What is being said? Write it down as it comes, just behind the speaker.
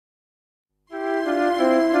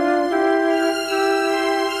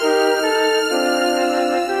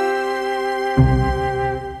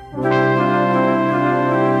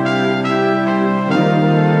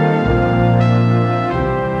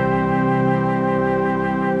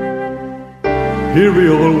Here we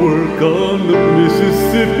all work on the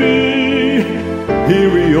Mississippi.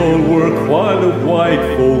 Here we all work while the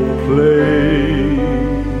white folk play,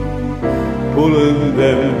 pulling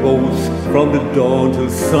them boats from the dawn till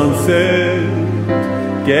sunset,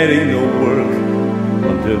 getting no work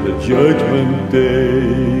until the judgment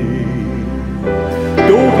day.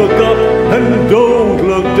 Don't look up and don't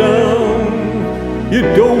look down. You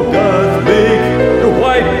don't just make the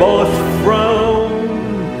white boss frown.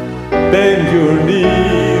 Bend your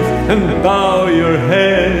knees and bow your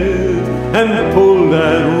head and pull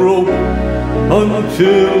that rope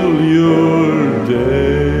until you're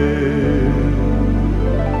dead.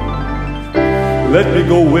 Let me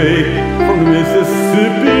go away from the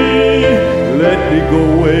Mississippi. Let me go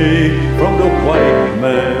away from the white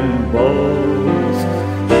man boss.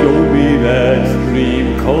 Show me that stream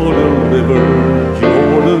called the River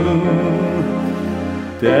Jordan.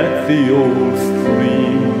 That's the old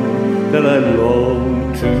stream that I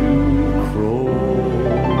long to cross.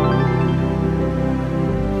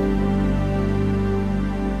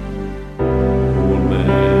 Old man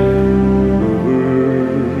river,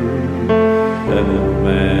 that old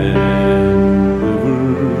man river,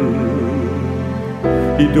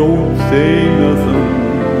 he don't say nothing,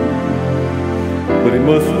 but he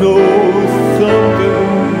must know something.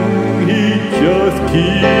 He just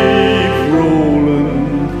keeps rolling,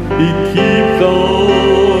 he keeps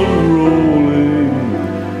on rolling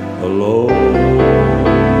along.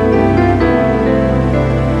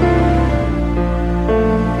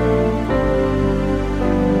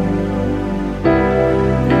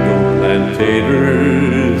 He don't plant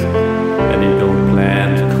taters and he don't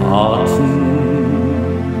plant cotton,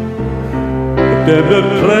 but them that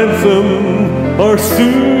plants them are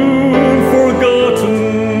soon forgotten.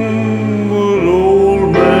 Well,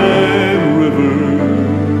 old man river,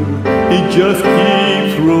 he just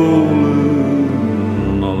keeps rolling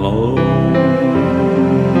along.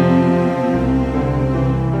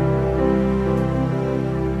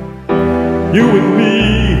 You and me,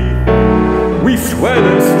 we sweat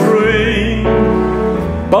and strain,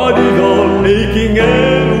 bodies all aching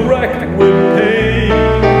and racked with pain.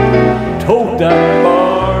 Tote that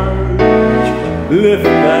barge, lift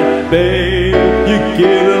that bale, you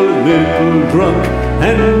get a little drunk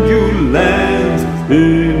and you land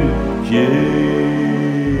in jail.